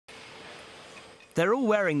They're all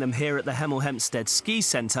wearing them here at the Hemel Hempstead Ski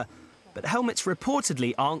Centre, but helmets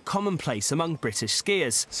reportedly aren't commonplace among British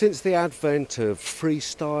skiers. Since the advent of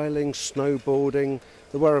freestyling, snowboarding,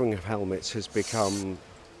 the wearing of helmets has become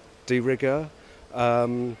de rigueur.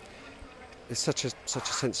 It's such a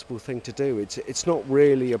sensible thing to do. It's not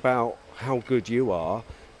really about how good you are,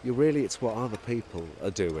 it's what other people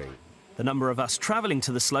are doing. The number of us travelling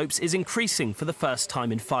to the slopes is increasing for the first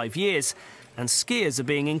time in 5 years, and skiers are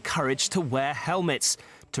being encouraged to wear helmets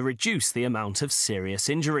to reduce the amount of serious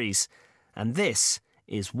injuries. And this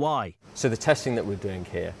is why. So the testing that we're doing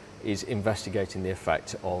here is investigating the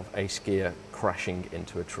effect of a skier crashing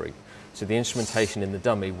into a tree. So the instrumentation in the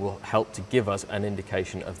dummy will help to give us an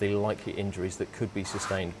indication of the likely injuries that could be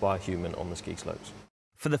sustained by a human on the ski slopes.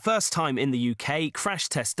 For the first time in the UK, crash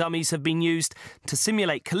test dummies have been used to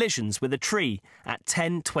simulate collisions with a tree at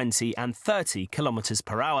 10, 20 and 30 kilometres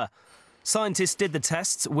per hour. Scientists did the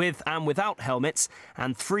tests with and without helmets,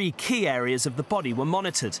 and 3 key areas of the body were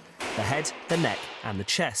monitored: the head, the neck and the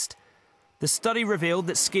chest. The study revealed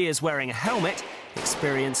that skiers wearing a helmet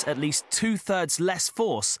experience at least 2/3 less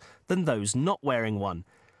force than those not wearing one.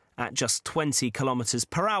 At just 20 kilometres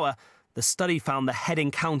per hour, the study found the head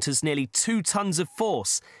encounters nearly 2 tons of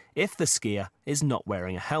force if the skier is not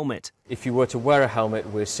wearing a helmet. If you were to wear a helmet,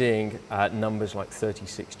 we're seeing numbers like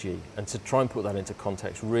 36G. And to try and put that into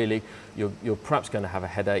context, really, you're perhaps going to have a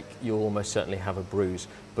headache, you'll almost certainly have a bruise,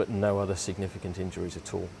 but no other significant injuries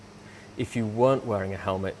at all. If you weren't wearing a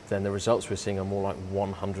helmet, then the results we're seeing are more like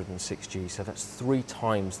 106G, so that's 3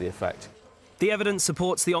 times the effect. The evidence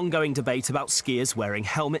supports the ongoing debate about skiers wearing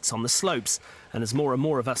helmets on the slopes, and as more and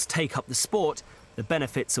more of us take up the sport, the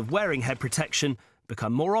benefits of wearing head protection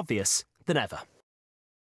become more obvious than ever.